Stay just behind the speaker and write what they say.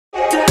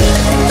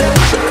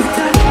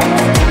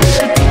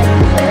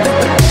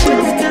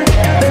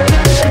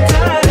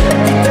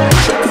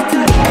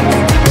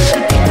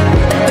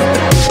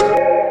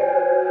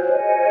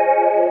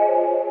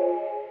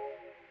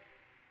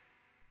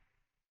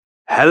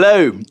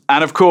Hello,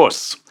 and of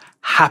course,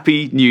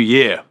 Happy New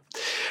Year.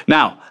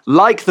 Now,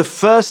 like the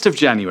 1st of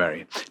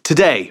January,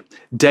 today,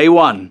 day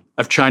one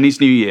of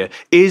Chinese New Year,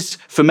 is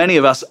for many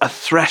of us a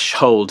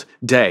threshold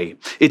day.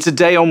 It's a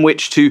day on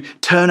which to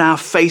turn our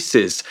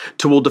faces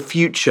toward the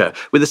future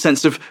with a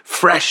sense of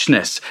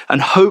freshness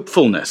and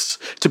hopefulness,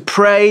 to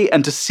pray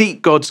and to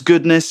seek God's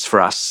goodness for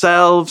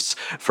ourselves,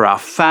 for our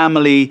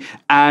family,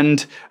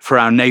 and for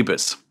our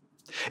neighbors.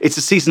 It's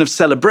a season of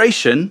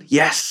celebration,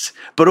 yes,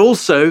 but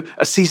also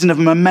a season of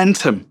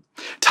momentum.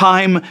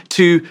 Time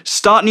to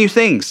start new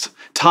things.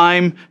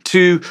 Time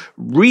to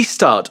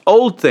restart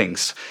old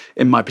things.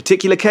 In my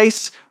particular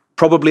case,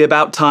 probably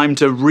about time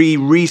to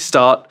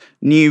restart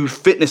new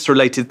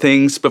fitness-related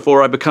things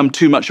before I become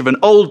too much of an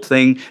old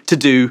thing to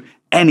do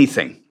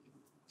anything.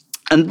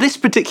 And this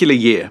particular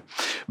year,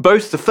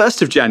 both the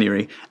 1st of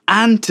January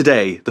and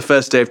today, the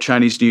first day of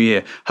Chinese New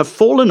Year, have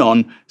fallen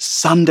on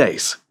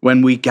Sundays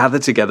when we gather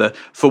together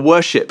for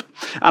worship.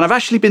 And I've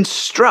actually been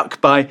struck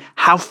by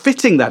how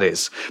fitting that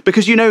is.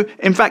 Because,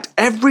 in fact,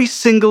 every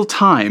single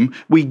time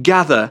we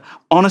gather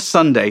on a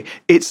Sunday,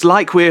 it's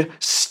like we're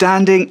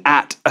standing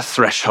at a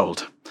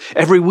threshold.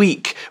 Every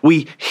week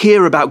we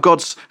hear about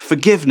God's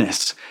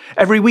forgiveness.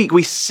 Every week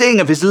we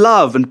sing of his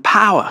love and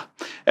power.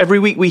 Every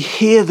week we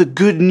hear the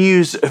good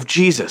news of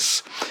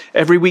Jesus.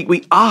 Every week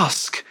we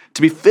ask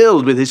to be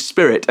filled with his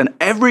Spirit. And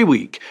every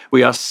week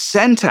we are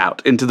sent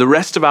out into the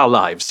rest of our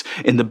lives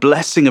in the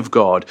blessing of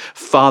God,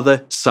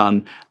 Father,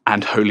 Son,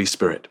 and Holy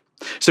Spirit.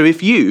 So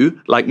if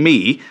you, like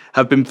me,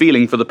 have been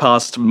feeling for the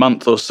past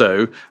month or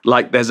so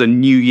like there's a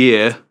new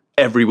year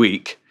every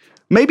week,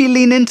 maybe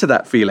lean into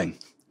that feeling,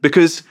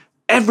 because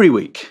every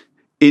week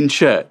in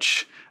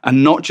church,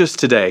 and not just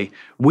today,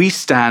 we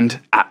stand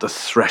at the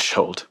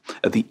threshold,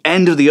 at the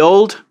end of the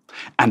old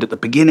and at the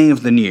beginning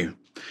of the new.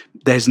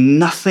 There's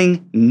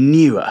nothing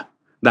newer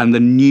than the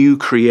new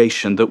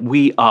creation that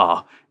we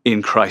are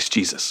in Christ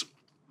Jesus.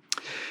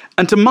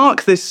 And to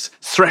mark this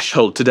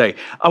threshold today,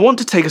 I want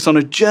to take us on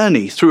a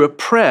journey through a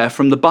prayer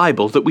from the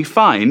Bible that we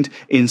find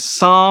in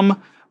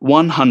Psalm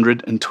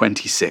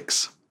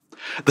 126.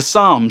 The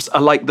Psalms are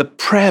like the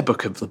prayer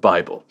book of the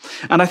Bible,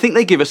 and I think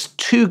they give us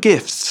two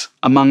gifts,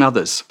 among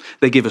others.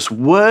 They give us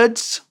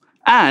words,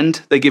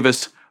 and they give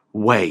us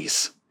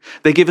ways.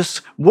 They give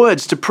us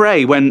words to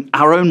pray when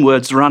our own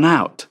words run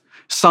out.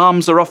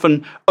 Psalms are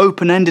often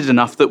open-ended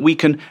enough that we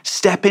can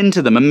step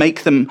into them and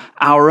make them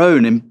our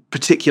own in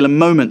particular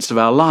moments of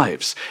our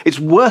lives. It's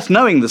worth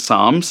knowing the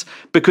Psalms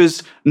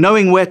because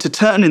knowing where to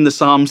turn in the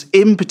Psalms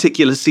in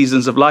particular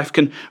seasons of life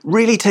can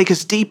really take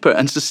us deeper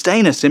and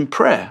sustain us in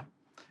prayer.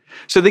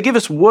 So they give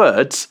us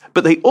words,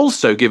 but they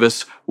also give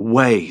us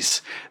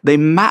ways. They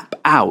map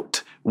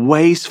out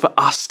ways for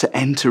us to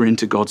enter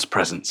into God's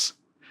presence.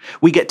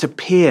 We get to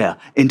peer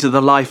into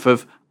the life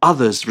of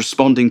others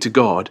responding to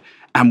God,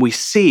 and we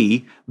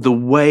see the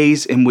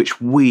ways in which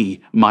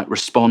we might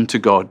respond to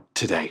God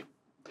today.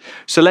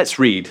 So let's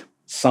read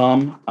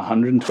Psalm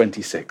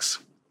 126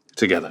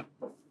 together.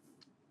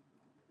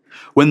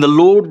 When the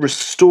Lord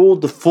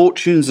restored the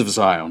fortunes of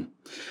Zion,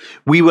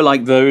 we were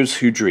like those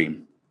who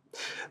dream.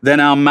 Then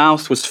our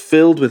mouth was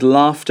filled with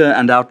laughter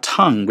and our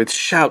tongue with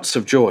shouts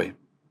of joy.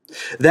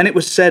 Then it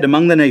was said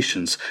among the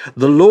nations,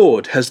 the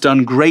Lord has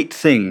done great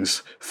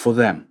things for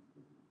them.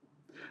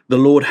 The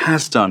Lord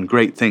has done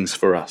great things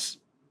for us,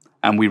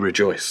 and we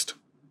rejoiced.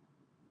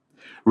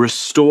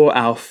 Restore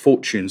our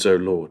fortunes, O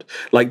Lord,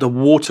 like the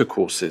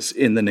watercourses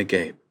in the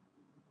Negev.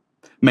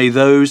 May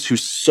those who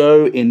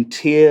sow in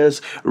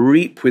tears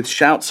reap with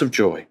shouts of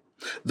joy.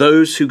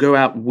 Those who go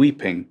out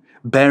weeping,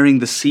 bearing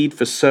the seed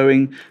for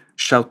sowing,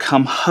 shall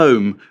come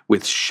home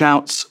with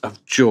shouts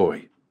of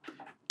joy,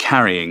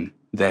 carrying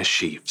their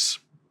sheaves.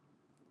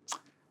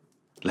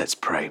 Let's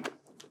pray.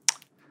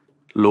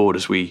 Lord,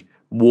 as we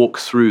walk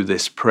through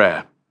this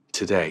prayer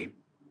today,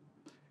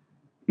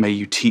 may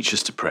you teach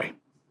us to pray.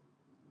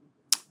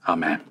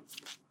 Amen.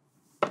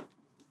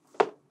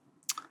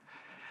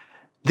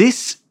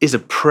 This is a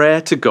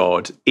prayer to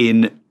God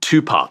in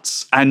two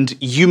parts, and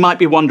you might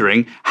be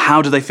wondering,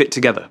 how do they fit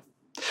together?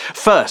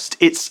 First,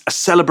 it's a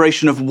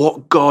celebration of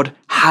what God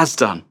has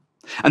done.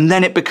 And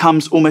then it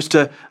becomes almost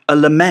a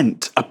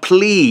lament, a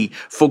plea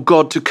for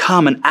God to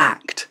come and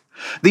act.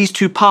 These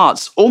two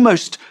parts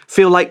almost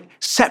feel like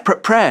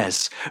separate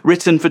prayers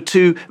written for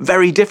two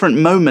very different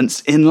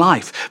moments in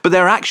life, but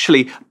they're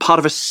actually part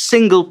of a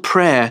single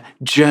prayer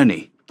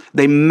journey.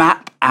 They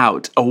map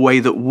out a way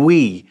that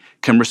we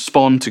can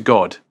respond to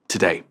God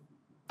today.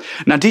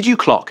 Now, did you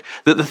clock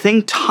that the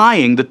thing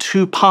tying the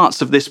two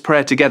parts of this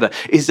prayer together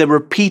is a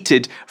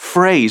repeated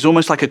phrase,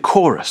 almost like a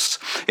chorus?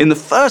 In the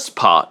first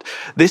part,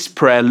 this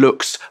prayer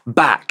looks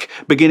back,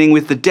 beginning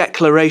with the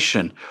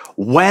declaration,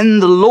 when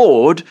the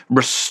Lord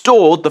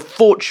restored the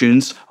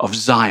fortunes of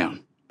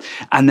Zion.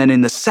 And then in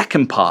the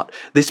second part,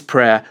 this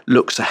prayer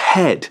looks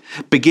ahead,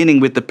 beginning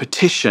with the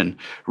petition,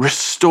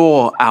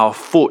 restore our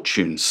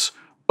fortunes,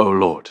 O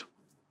Lord.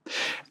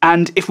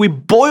 And if we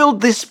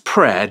boiled this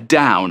prayer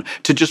down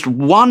to just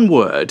one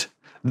word,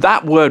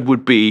 that word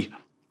would be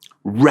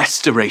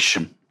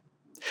restoration.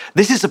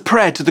 This is a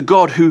prayer to the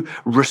God who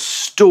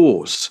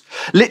restores.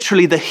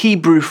 Literally, the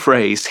Hebrew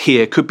phrase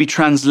here could be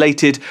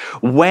translated,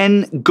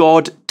 when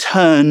God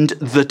turned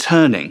the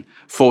turning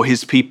for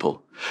his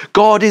people.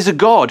 God is a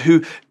God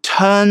who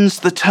turns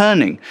the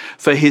turning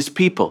for his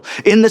people,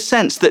 in the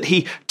sense that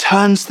he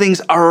turns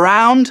things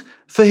around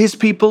for his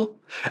people,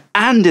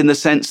 and in the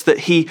sense that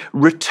he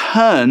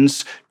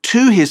returns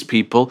to his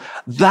people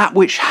that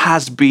which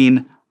has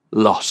been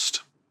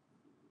lost.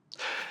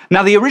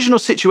 Now, the original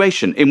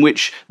situation in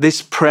which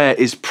this prayer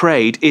is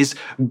prayed is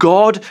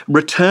God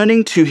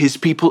returning to his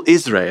people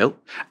Israel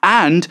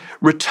and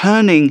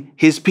returning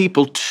his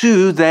people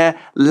to their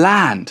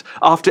land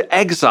after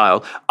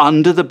exile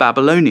under the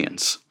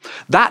Babylonians.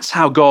 That's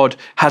how God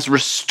has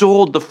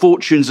restored the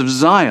fortunes of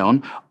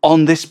Zion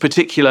on this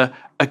particular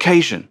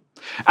occasion.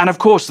 And of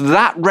course,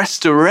 that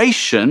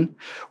restoration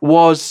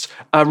was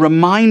a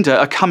reminder,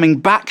 a coming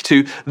back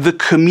to the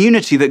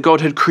community that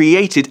God had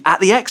created at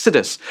the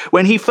Exodus,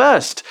 when he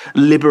first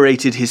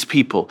liberated his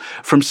people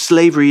from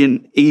slavery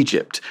in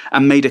Egypt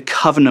and made a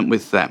covenant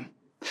with them.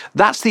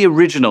 That's the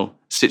original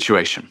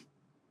situation.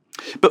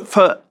 But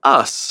for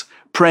us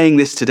praying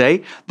this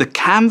today, the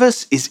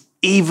canvas is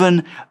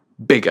even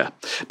bigger,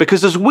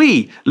 because as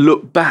we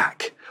look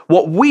back,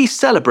 what we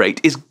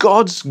celebrate is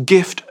God's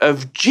gift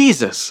of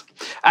Jesus.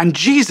 And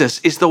Jesus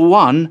is the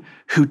one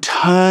who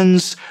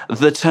turns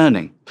the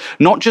turning,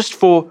 not just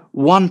for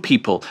one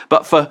people,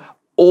 but for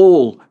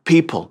all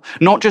people,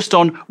 not just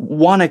on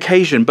one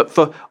occasion, but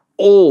for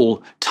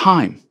all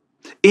time.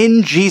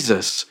 In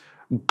Jesus,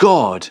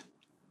 God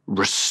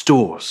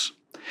restores.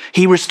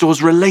 He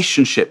restores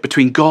relationship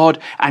between God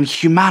and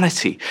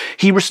humanity.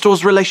 He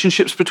restores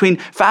relationships between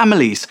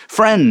families,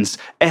 friends,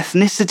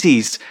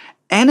 ethnicities,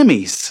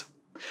 enemies.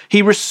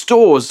 He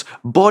restores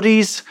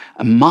bodies,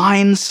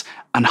 minds,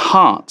 and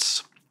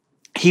hearts.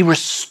 He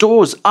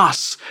restores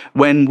us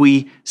when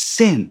we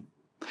sin.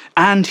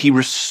 And he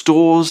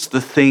restores the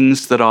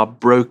things that are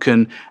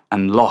broken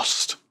and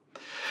lost.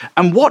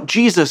 And what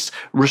Jesus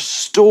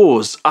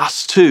restores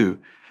us to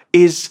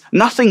is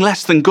nothing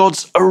less than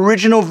God's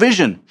original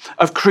vision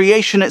of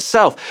creation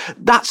itself.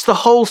 That's the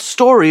whole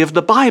story of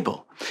the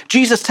Bible.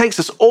 Jesus takes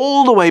us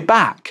all the way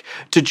back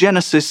to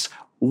Genesis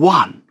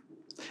 1.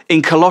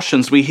 In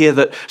Colossians, we hear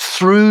that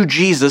through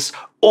Jesus,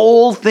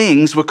 all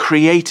things were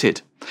created.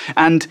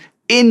 And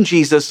in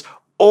Jesus,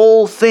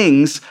 all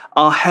things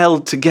are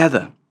held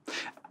together.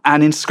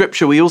 And in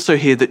Scripture, we also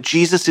hear that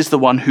Jesus is the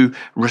one who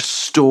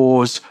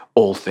restores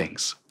all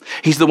things.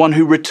 He's the one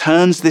who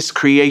returns this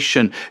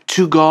creation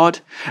to God,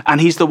 and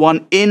he's the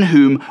one in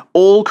whom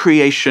all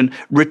creation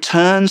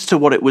returns to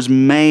what it was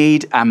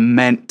made and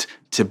meant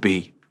to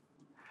be.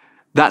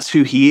 That's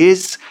who he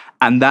is,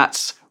 and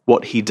that's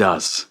what he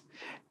does.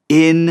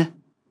 In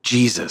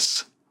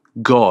Jesus,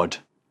 God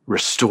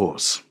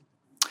restores.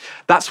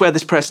 That's where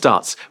this prayer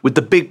starts, with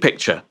the big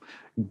picture,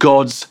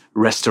 God's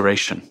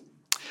restoration.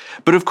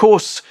 But of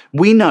course,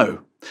 we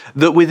know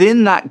that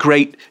within that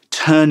great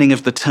turning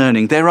of the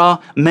turning, there are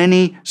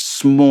many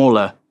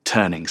smaller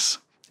turnings.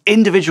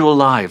 Individual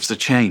lives are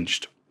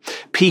changed,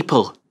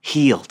 people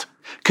healed,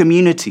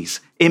 communities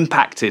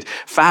impacted,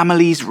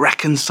 families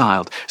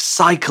reconciled,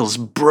 cycles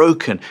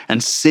broken,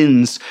 and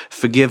sins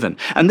forgiven.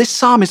 And this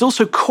psalm is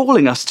also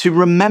calling us to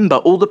remember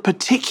all the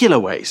particular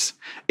ways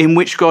in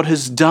which God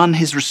has done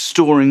his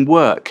restoring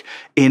work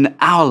in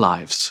our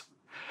lives.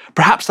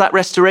 Perhaps that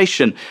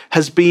restoration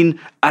has been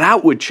an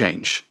outward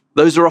change.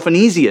 Those are often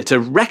easier to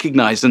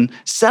recognize and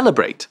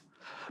celebrate.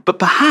 But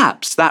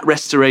perhaps that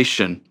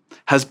restoration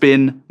has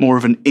been more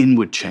of an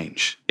inward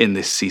change in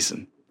this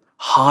season.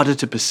 Harder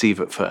to perceive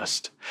at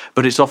first,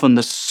 but it's often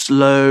the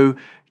slow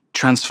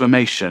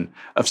transformation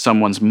of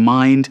someone's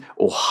mind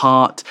or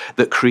heart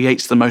that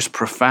creates the most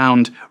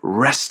profound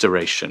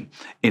restoration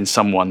in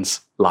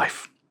someone's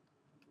life.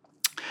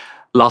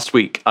 Last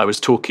week, I was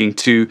talking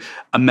to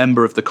a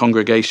member of the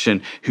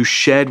congregation who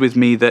shared with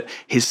me that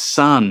his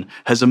son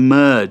has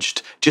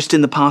emerged just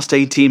in the past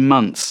 18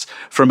 months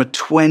from a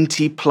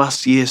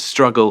 20-plus year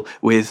struggle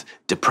with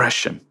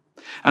depression.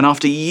 And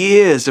after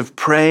years of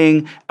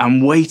praying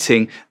and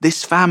waiting,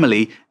 this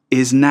family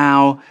is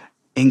now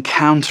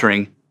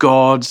encountering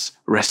God's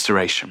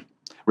restoration.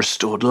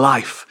 Restored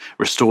life,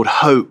 restored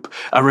hope,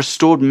 a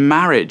restored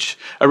marriage,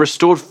 a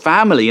restored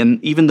family,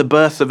 and even the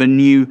birth of a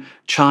new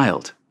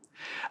child.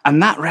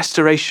 And that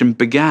restoration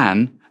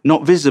began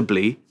not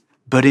visibly,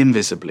 but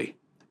invisibly,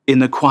 in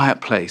the quiet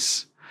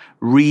place,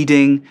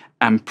 reading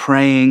and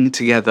praying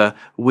together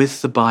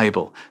with the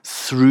Bible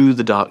through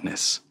the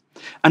darkness.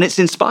 And it's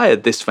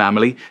inspired this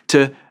family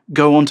to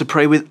go on to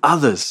pray with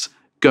others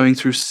going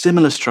through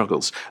similar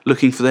struggles,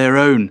 looking for their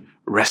own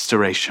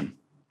restoration.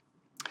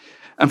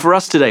 And for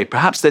us today,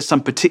 perhaps there's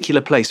some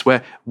particular place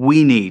where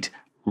we need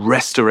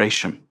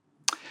restoration.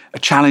 A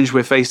challenge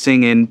we're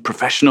facing in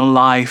professional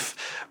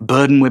life,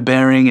 burden we're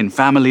bearing in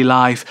family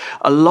life,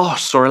 a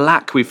loss or a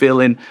lack we feel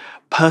in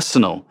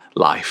personal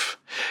life.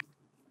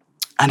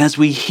 And as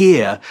we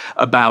hear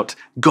about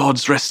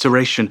God's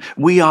restoration,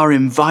 we are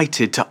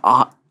invited to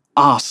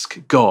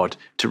ask God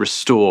to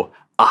restore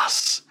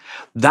us.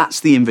 That's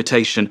the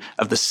invitation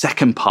of the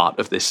second part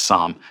of this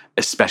psalm,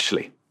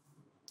 especially.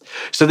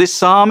 So this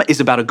psalm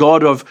is about a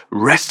God of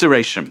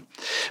restoration.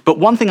 But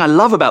one thing I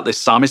love about this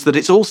psalm is that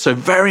it's also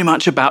very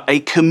much about a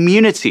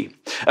community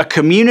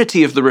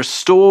of the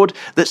restored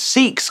that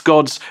seeks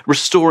God's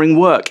restoring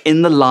work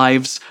in the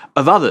lives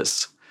of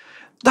others.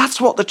 That's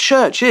what the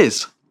church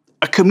is,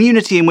 a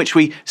community in which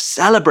we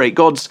celebrate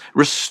God's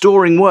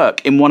restoring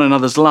work in one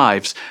another's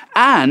lives,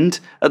 and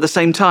at the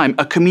same time,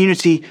 a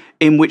community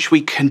in which we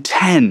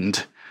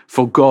contend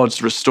for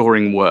God's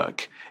restoring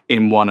work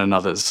in one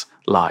another's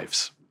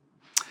lives.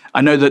 I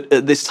know that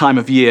at this time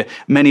of year,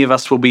 many of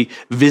us will be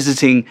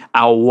visiting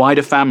our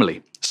wider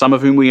family, some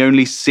of whom we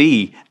only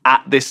see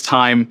at this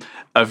time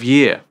of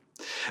year.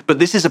 But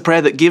this is a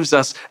prayer that gives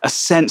us a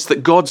sense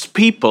that God's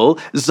people,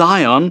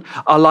 Zion,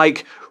 are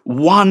like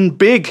one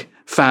big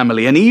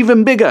family, an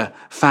even bigger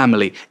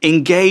family,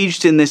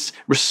 engaged in this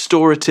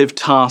restorative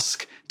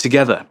task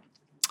together.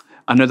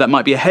 I know that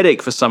might be a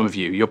headache for some of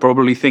you. You're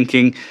probably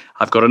thinking,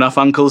 I've got enough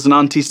uncles and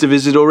aunties to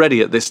visit already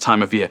at this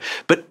time of year.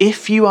 But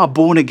if you are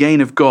born again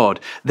of God,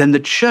 then the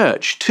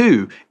church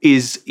too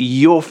is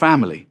your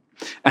family,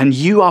 and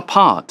you are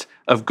part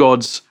of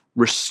God's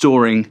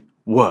restoring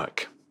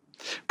work.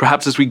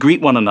 Perhaps as we greet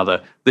one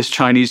another this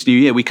Chinese New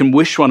Year, we can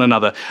wish one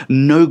another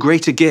no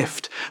greater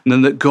gift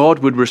than that God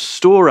would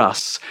restore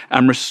us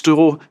and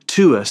restore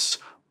to us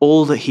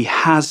all that he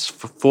has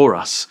for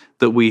us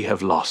that we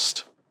have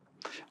lost.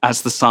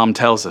 As the psalm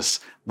tells us,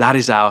 that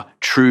is our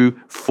true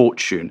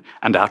fortune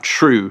and our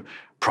true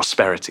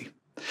prosperity.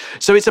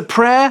 So it's a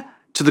prayer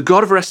to the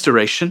God of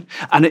restoration,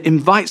 and it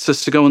invites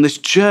us to go on this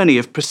journey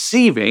of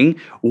perceiving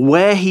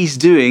where he's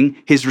doing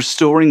his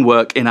restoring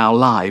work in our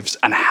lives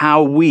and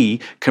how we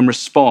can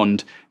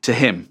respond to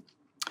him.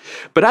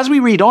 But as we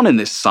read on in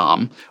this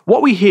psalm,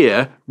 what we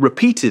hear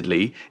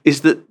repeatedly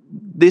is that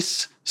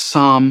this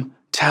psalm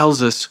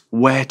tells us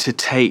where to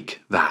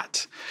take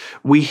that.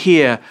 We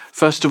hear,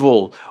 first of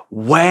all,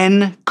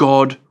 when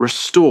God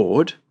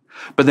restored,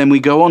 but then we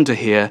go on to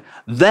hear,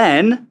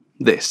 then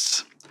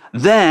this,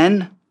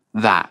 then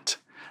that,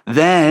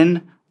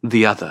 then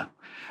the other.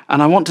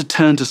 And I want to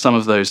turn to some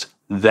of those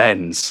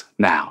thens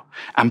now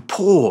and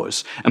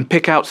pause and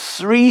pick out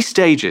 3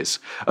 stages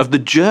of the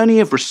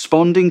journey of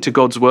responding to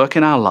God's work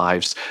in our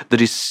lives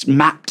that is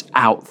mapped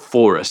out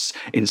for us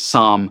in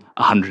Psalm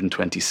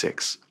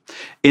 126.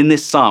 In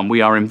this psalm,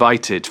 we are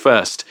invited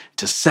first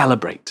to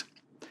celebrate,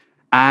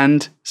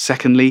 and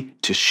secondly,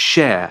 to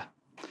share,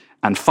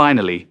 and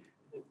finally,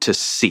 to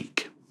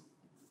seek.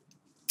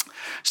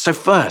 So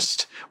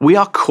first, we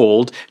are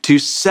called to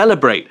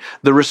celebrate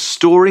the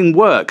restoring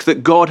work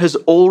that God has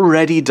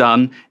already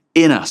done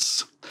in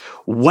us.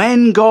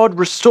 When God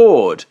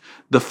restored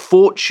the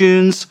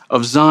fortunes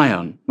of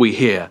Zion, we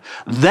hear,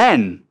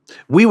 then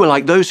we were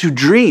like those who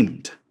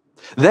dreamed.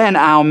 Then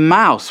our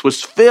mouth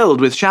was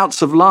filled with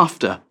shouts of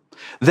laughter.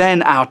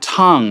 Then our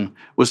tongue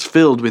was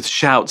filled with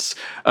shouts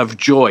of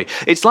joy.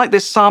 It's like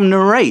this psalm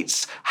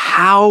narrates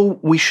how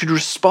we should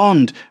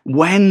respond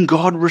when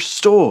God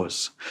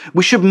restores.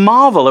 We should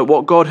marvel at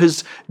what God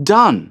has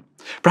done.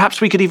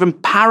 Perhaps we could even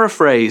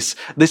paraphrase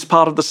this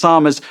part of the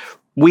psalm as,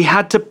 we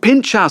had to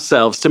pinch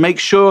ourselves to make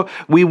sure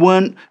we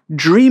weren't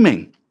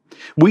dreaming.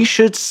 We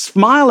should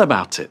smile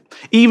about it,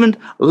 even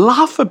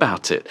laugh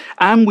about it,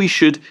 and we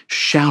should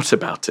shout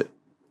about it.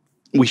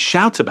 We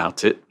shout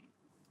about it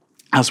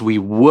as we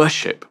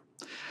worship.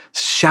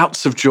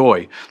 Shouts of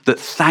joy that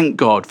thank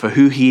God for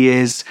who he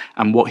is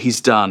and what he's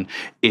done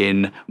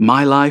in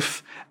my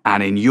life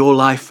and in your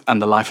life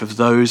and the life of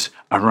those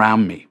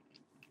around me.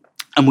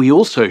 And we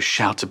also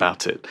shout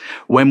about it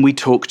when we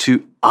talk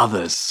to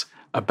others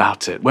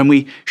about it, when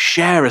we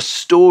share a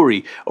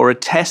story or a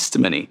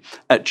testimony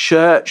at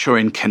church or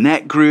in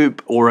Connect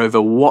Group or over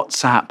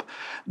WhatsApp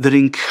that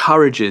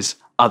encourages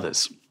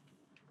others.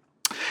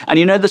 And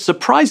you know, the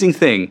surprising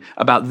thing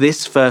about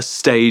this first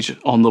stage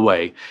on the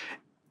way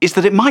is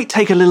that it might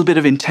take a little bit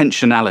of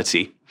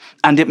intentionality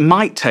and it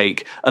might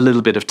take a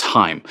little bit of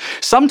time.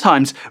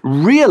 Sometimes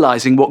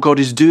realizing what God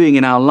is doing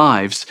in our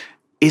lives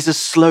is a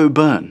slow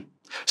burn.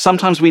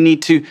 Sometimes we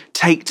need to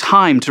take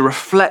time to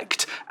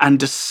reflect and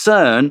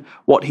discern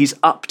what he's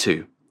up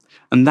to.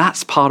 And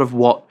that's part of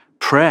what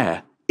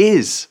prayer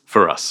is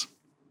for us.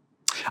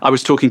 I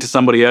was talking to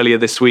somebody earlier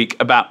this week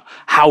about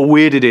how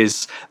weird it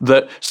is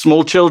that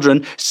small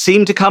children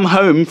seem to come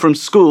home from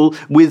school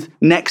with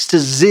next to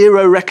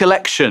zero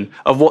recollection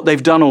of what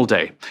they've done all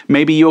day.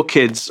 Maybe your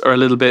kids are a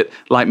little bit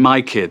like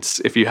my kids,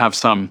 if you have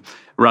some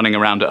running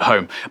around at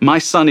home. My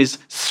son is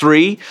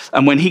 3,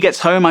 and when he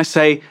gets home, I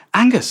say,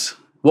 Angus,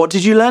 what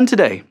did you learn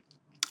today?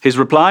 His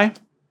reply,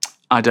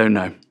 I don't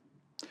know.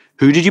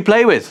 Who did you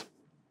play with?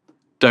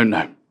 Don't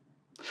know.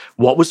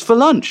 What was for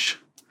lunch?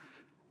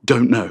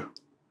 Don't know.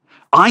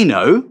 I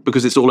know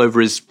because it's all over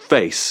his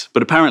face,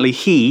 but apparently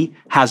he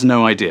has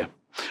no idea.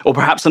 Or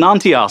perhaps an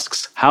auntie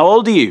asks, how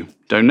old are you?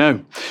 Don't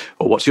know.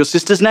 Or what's your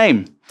sister's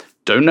name?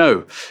 Don't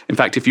know. In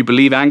fact, if you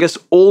believe Angus,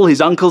 all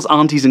his uncles,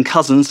 aunties, and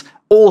cousins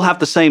all have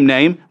the same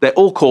name. They're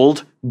all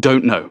called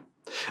Don't Know.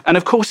 And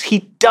of course,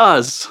 he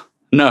does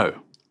know.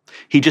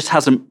 he just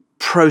hasn't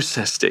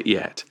processed it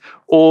yet,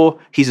 or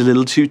he's a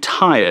little too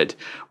tired,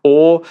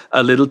 or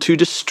a little too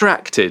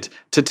distracted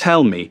to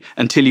tell me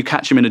until you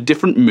catch him in a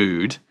different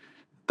mood.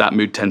 That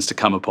mood tends to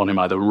come upon him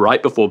either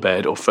right before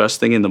bed or first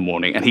thing in the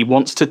morning, and he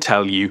wants to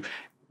tell you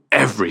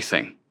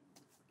everything.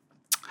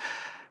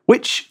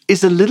 Which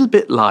is a little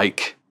bit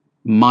like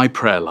my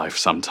prayer life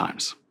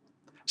sometimes.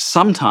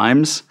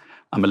 Sometimes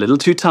I'm a little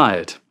too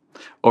tired,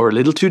 or a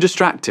little too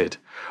distracted,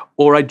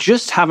 or I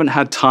just haven't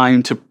had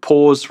time to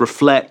pause,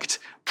 reflect,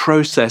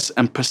 process,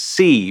 and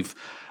perceive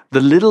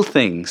the little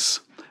things,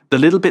 the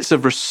little bits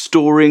of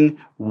restoring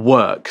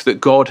work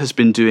that God has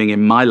been doing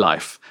in my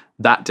life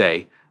that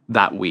day,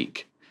 that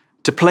week,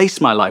 to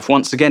place my life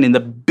once again in the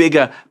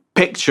bigger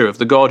picture of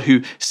the God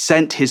who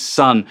sent his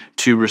Son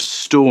to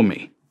restore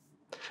me.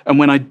 And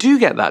when I do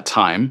get that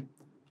time,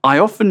 I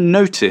often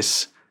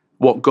notice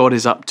what God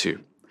is up to.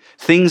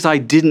 Things I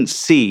didn't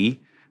see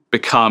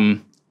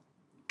become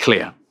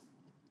clear.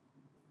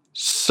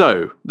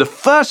 So the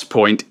first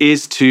point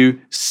is to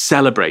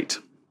celebrate.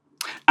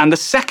 And the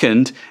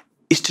second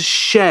is to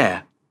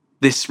share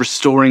this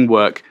restoring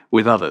work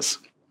with others.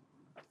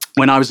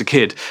 When I was a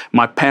kid,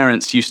 my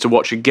parents used to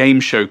watch a game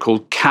show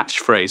called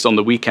Catchphrase on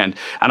the weekend.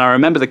 And I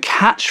remember the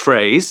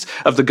catchphrase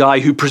of the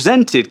guy who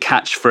presented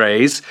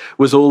Catchphrase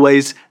was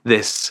always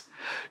this: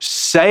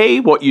 say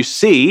what you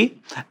see,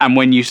 and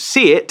when you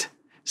see it,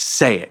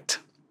 say it.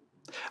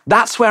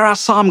 That's where our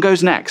psalm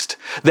goes next.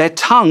 Their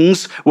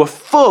tongues were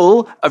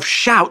full of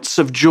shouts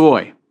of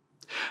joy.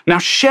 Now,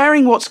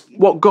 sharing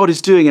what God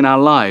is doing in our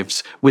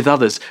lives with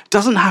others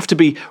doesn't have to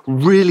be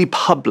really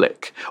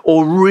public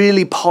or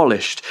really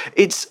polished.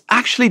 It's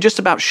actually just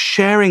about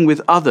sharing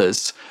with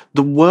others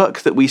the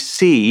work that we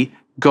see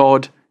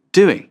God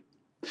doing.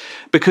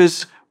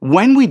 Because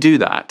when we do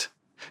that,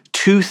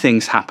 two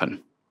things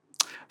happen.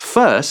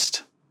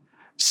 First,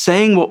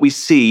 saying what we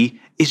see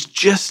is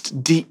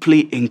just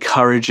deeply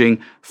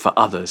encouraging for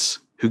others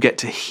who get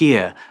to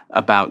hear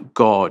about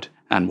God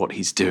and what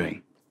he's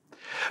doing.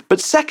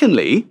 But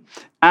secondly,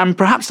 and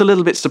perhaps a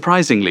little bit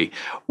surprisingly,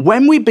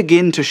 when we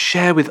begin to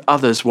share with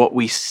others what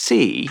we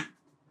see,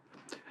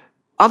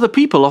 other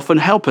people often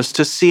help us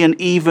to see an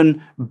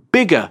even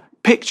bigger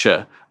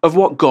picture of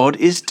what God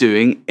is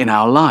doing in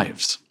our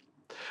lives.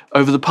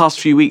 Over the past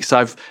few weeks,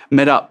 I've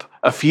met up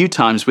a few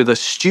times with a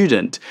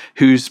student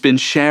who's been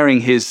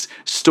sharing his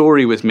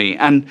story with me,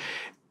 and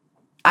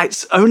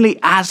it's only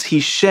as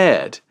he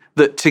shared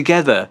that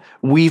together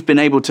we've been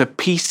able to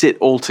piece it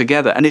all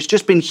together. And it's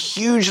just been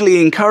hugely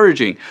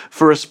encouraging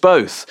for us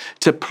both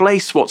to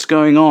place what's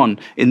going on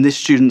in this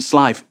student's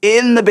life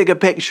in the bigger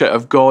picture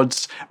of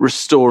God's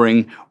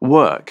restoring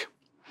work.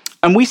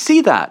 And we see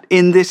that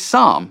in this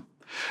psalm.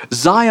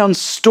 Zion's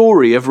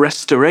story of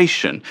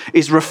restoration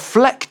is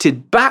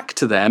reflected back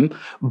to them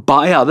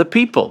by other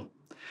people.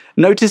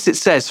 Notice it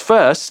says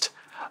first,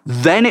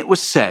 then it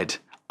was said,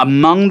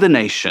 among the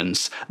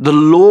nations, the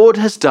Lord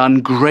has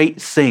done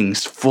great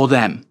things for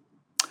them.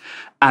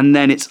 And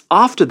then it's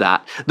after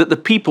that the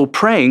people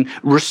praying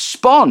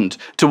respond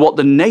to what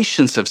the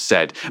nations have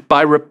said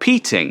by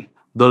repeating,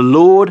 the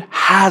Lord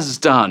has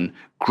done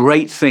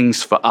great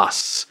things for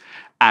us,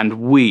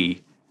 and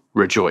we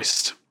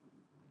rejoiced.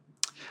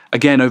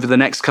 Again, over the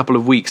next couple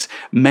of weeks,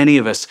 many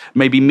of us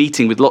may be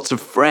meeting with lots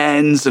of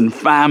friends and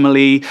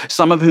family,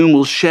 some of whom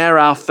will share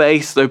our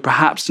faith, though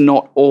perhaps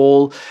not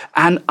all.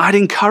 And I'd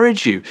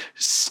encourage you,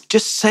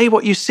 just say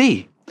what you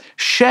see.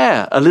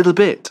 Share a little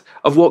bit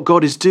of what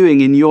God is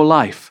doing in your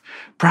life,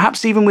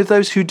 perhaps even with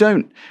those who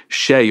don't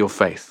share your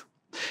faith.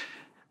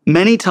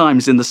 Many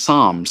times in the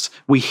Psalms,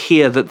 we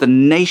hear that the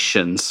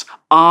nations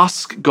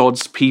ask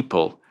God's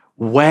people,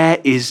 where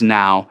is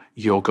now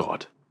your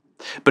God?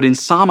 But in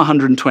Psalm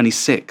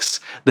 126,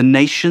 the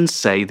nations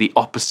say the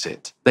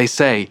opposite. They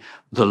say,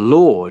 the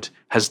Lord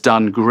has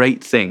done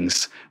great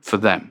things for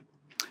them.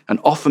 And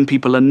often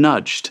people are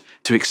nudged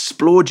to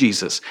explore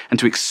Jesus and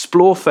to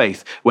explore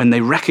faith when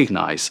they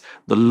recognize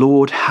the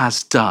Lord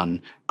has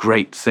done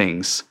great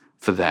things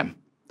for them.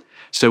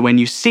 So when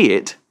you see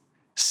it,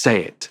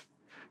 say it.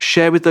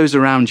 Share with those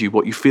around you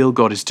what you feel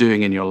God is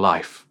doing in your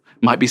life.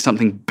 Might be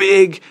something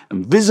big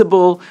and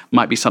visible,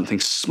 might be something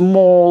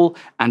small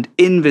and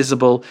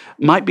invisible,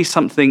 might be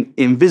something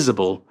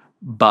invisible,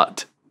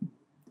 but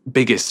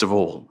biggest of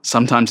all.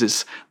 Sometimes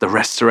it's the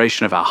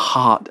restoration of our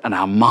heart and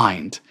our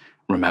mind,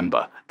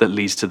 remember, that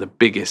leads to the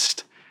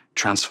biggest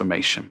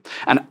transformation.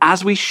 And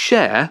as we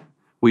share,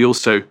 we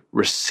also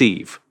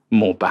receive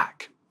more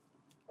back.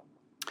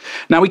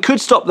 Now, we could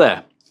stop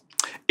there.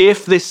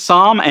 If this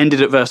psalm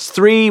ended at verse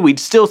 3, we'd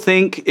still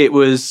think it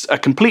was a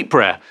complete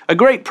prayer, a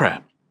great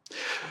prayer.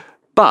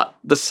 But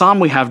the psalm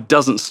we have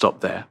doesn't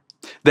stop there.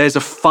 There's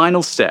a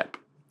final step.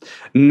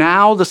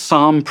 Now the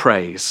psalm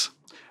prays,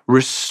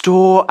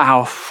 restore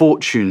our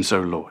fortunes, O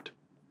Lord.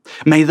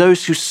 May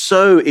those who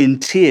sow in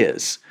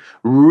tears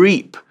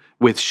reap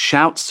with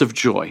shouts of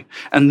joy.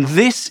 And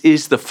this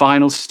is the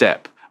final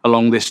step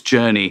along this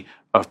journey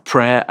of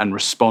prayer and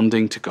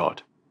responding to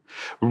God.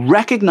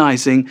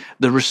 recognizing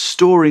the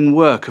restoring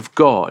work of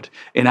God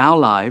in our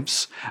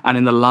lives and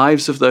in the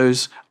lives of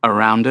those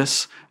around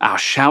us. Our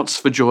shouts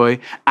for joy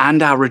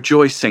and our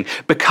rejoicing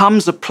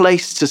becomes a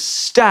place to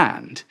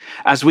stand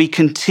as we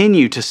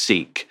continue to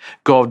seek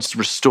God's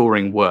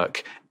restoring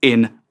work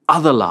in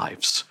other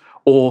lives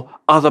or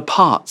other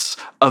parts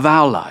of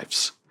our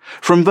lives.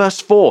 From verse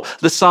 4,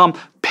 the psalm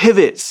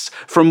pivots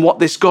from what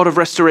this God of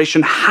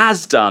restoration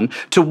has done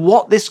to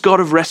what this God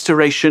of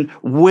restoration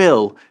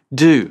will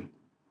do.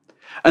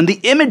 And the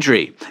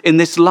imagery in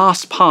this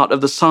last part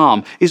of the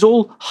psalm is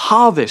all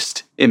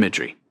harvest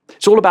imagery.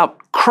 It's all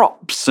about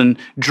crops and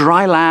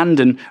dry land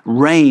and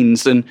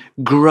rains and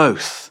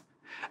growth.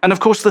 And of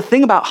course, the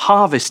thing about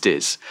harvest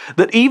is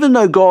that even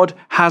though God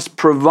has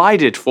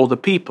provided for the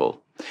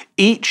people,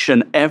 each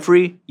and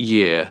every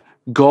year,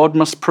 God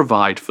must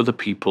provide for the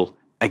people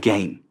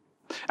again.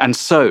 And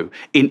so,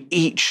 in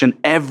each and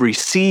every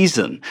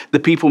season, the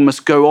people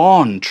must go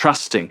on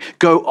trusting,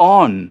 go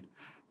on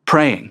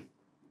praying.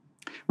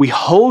 We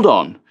hold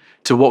on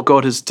to what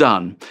God has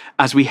done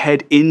as we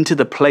head into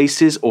the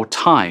places or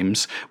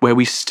times where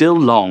we still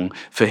long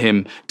for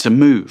Him to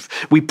move.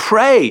 We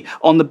pray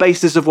on the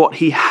basis of what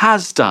He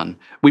has done.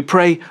 We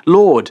pray,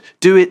 Lord,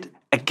 do it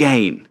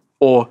again,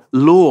 or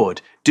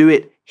Lord, do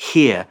it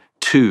here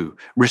too.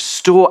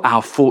 Restore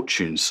our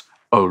fortunes,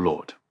 O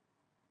Lord.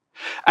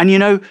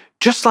 And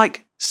just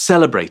like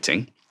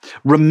celebrating,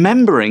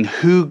 remembering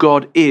who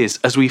God is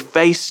as we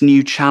face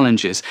new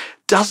challenges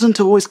doesn't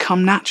always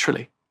come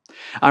naturally.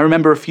 I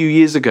remember a few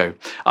years ago,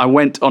 I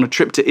went on a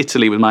trip to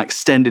Italy with my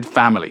extended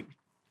family.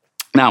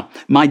 Now,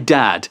 my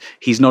dad,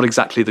 he's not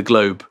exactly the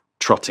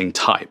globe-trotting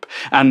type.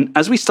 And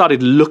as we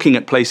started looking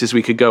at places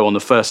we could go on the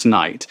first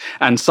night,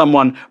 and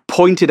someone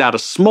pointed out a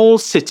small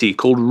city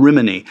called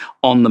Rimini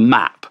on the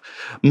map,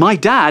 my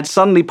dad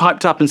suddenly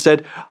piped up and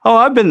said, "Oh,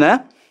 I've been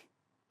there."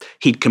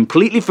 He'd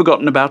completely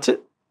forgotten about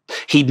it.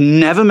 He'd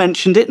never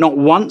mentioned it, not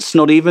once,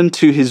 not even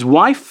to his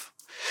wife.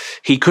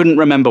 He couldn't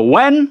remember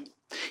when.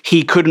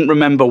 He couldn't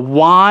remember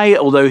why,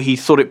 although he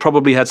thought it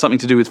probably had something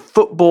to do with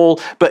football,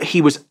 but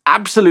he was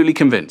absolutely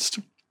convinced.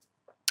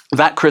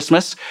 That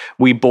Christmas,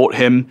 we bought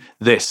him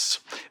this,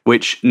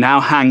 which now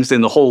hangs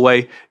in the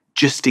hallway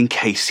just in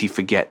case he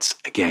forgets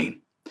again.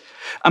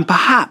 And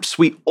perhaps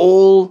we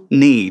all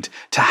need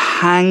to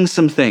hang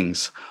some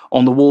things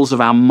on the walls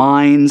of our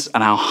minds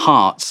and our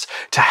hearts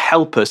to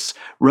help us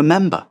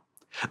remember.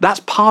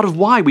 That's part of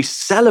why we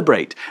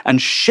celebrate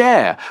and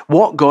share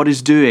what God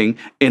is doing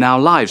in our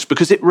lives,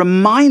 because it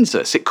reminds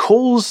us, it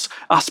calls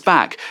us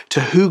back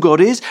to who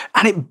God is,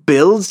 and it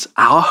builds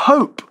our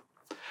hope.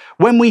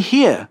 When we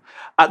hear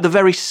at the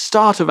very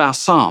start of our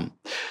psalm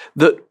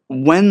that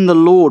when the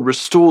Lord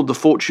restored the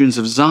fortunes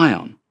of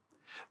Zion,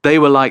 they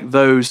were like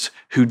those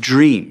who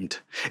dreamed.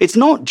 It's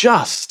not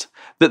just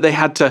that they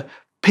had to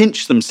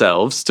pinch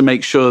themselves to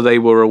make sure they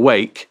were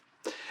awake.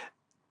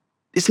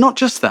 It's not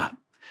just that.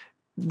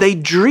 They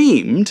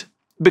dreamed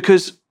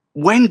because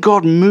when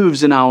God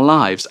moves in our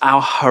lives,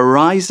 our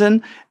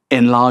horizon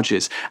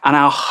enlarges and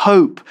our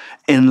hope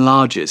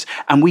enlarges,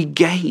 and we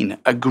gain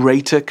a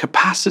greater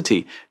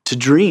capacity to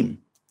dream.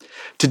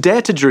 To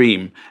dare to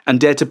dream and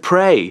dare to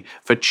pray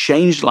for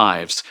changed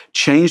lives,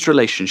 changed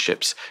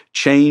relationships,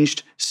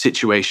 changed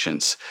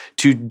situations.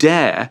 To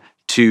dare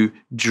to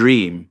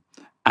dream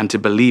and to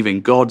believe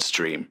in God's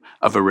dream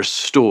of a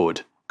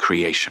restored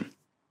creation.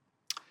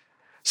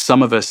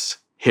 Some of us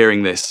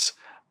hearing this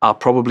are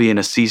probably in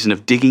a season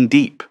of digging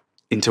deep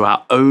into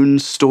our own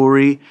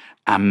story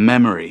and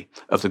memory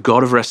of the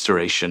God of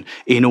restoration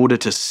in order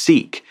to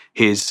seek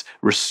His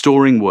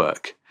restoring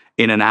work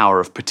in an hour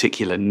of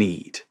particular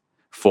need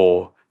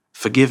for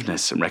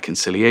forgiveness and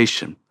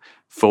reconciliation,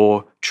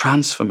 for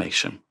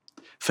transformation,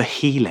 for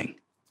healing.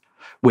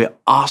 We're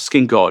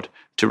asking God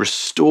to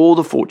restore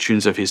the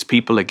fortunes of His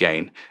people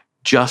again,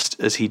 just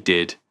as He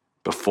did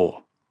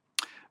before.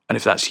 And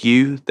if that's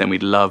you, then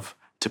we'd love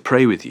to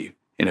pray with you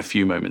in a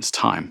few moments'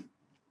 time.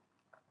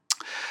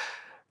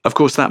 Of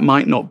course, that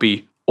might not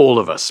be all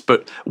of us,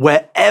 but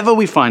wherever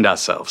we find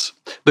ourselves,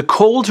 the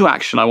call to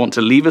action I want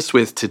to leave us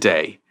with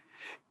today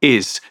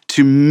is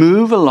to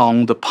move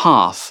along the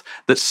path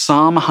that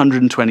Psalm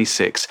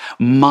 126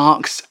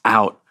 marks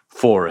out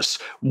for us,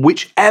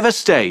 whichever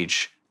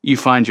stage you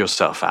find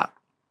yourself at.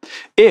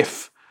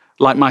 If,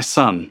 like my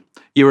son,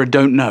 you're a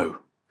don't know,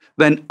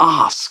 then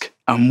ask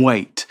and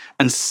wait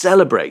and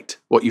celebrate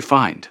what you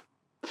find.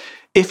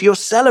 If you're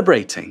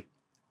celebrating,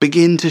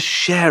 begin to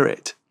share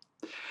it.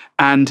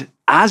 And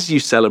as you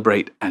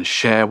celebrate and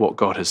share what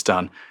God has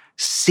done,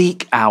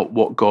 seek out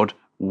what God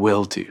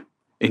will do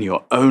in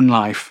your own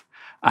life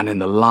and in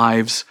the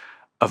lives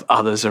of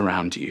others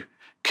around you.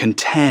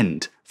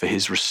 Contend for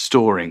His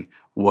restoring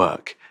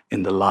work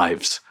in the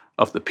lives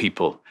of the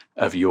people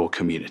of your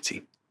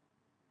community.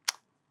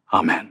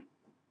 Amen.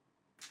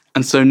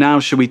 And so now,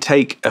 shall we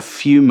take a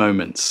few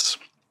moments,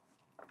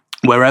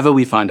 wherever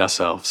we find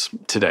ourselves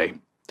today,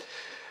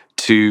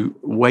 to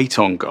wait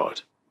on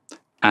God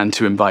and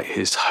to invite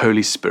His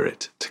Holy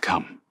Spirit to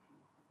come.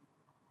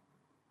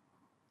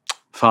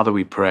 Father,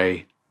 we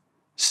pray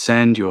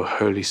Send your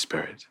Holy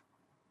Spirit.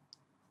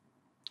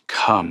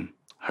 Come,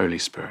 Holy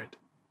Spirit.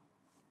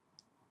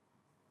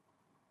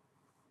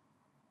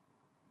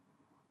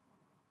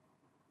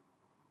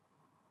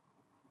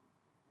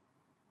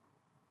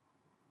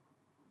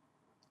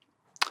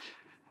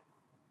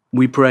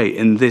 We pray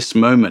in this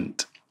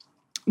moment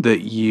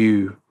that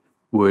you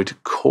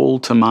would call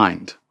to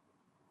mind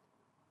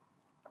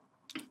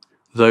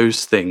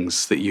those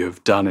things that you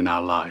have done in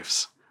our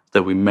lives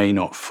that we may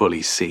not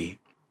fully see.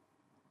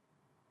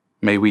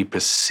 May we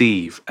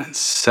perceive and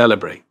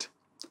celebrate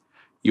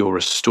your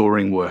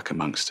restoring work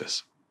amongst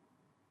us.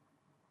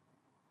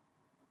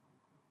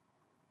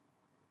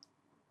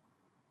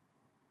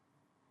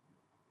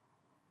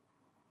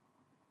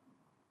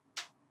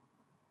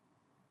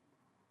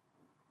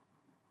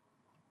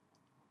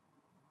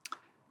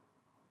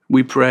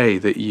 We pray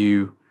that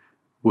you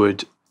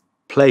would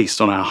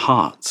place on our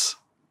hearts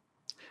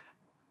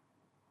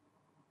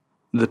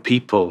the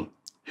people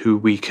who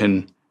we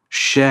can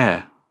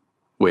share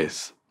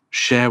with,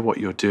 share what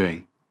you're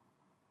doing,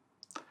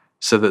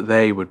 so that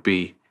they would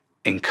be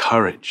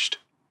encouraged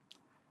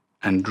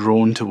and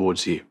drawn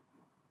towards you.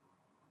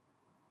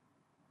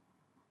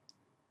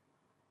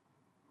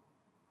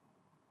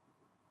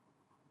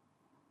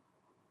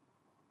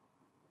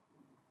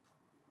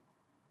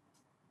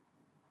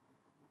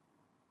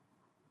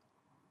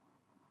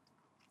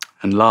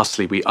 And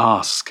lastly, we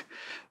ask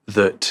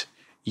that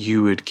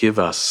you would give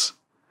us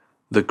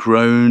the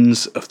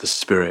groans of the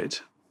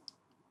Spirit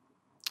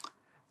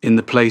in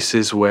the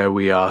places where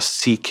we are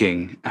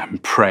seeking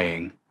and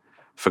praying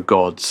for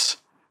God's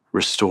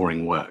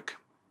restoring work.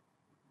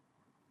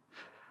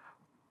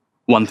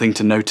 One thing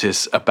to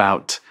notice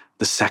about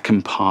the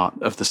second part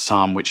of the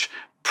psalm, which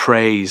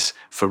prays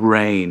for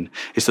rain,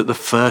 is that the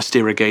first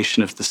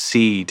irrigation of the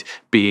seed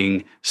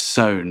being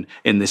sown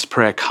in this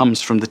prayer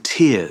comes from the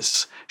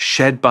tears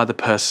shed by the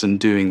person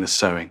doing the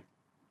sowing.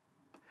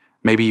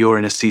 Maybe you're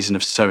in a season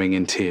of sowing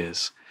in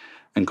tears,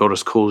 and God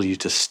has called you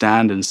to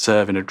stand and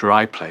serve in a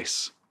dry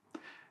place.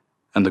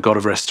 And the God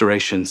of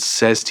restoration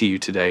says to you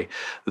today,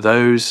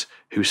 those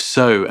who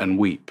sow and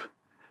weep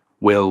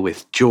will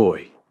with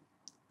joy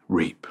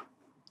reap.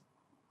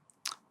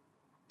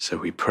 So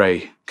we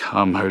pray,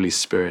 come Holy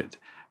Spirit,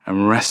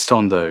 and rest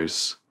on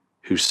those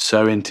who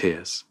sow in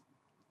tears.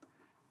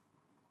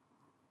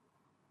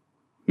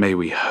 May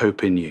we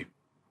hope in you,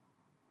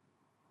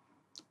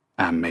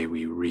 and may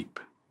we reap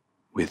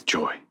with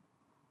joy.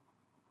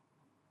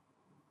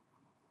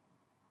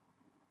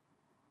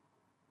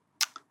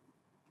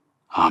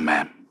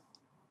 Amen.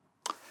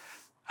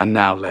 And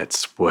now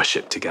let's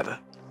worship together.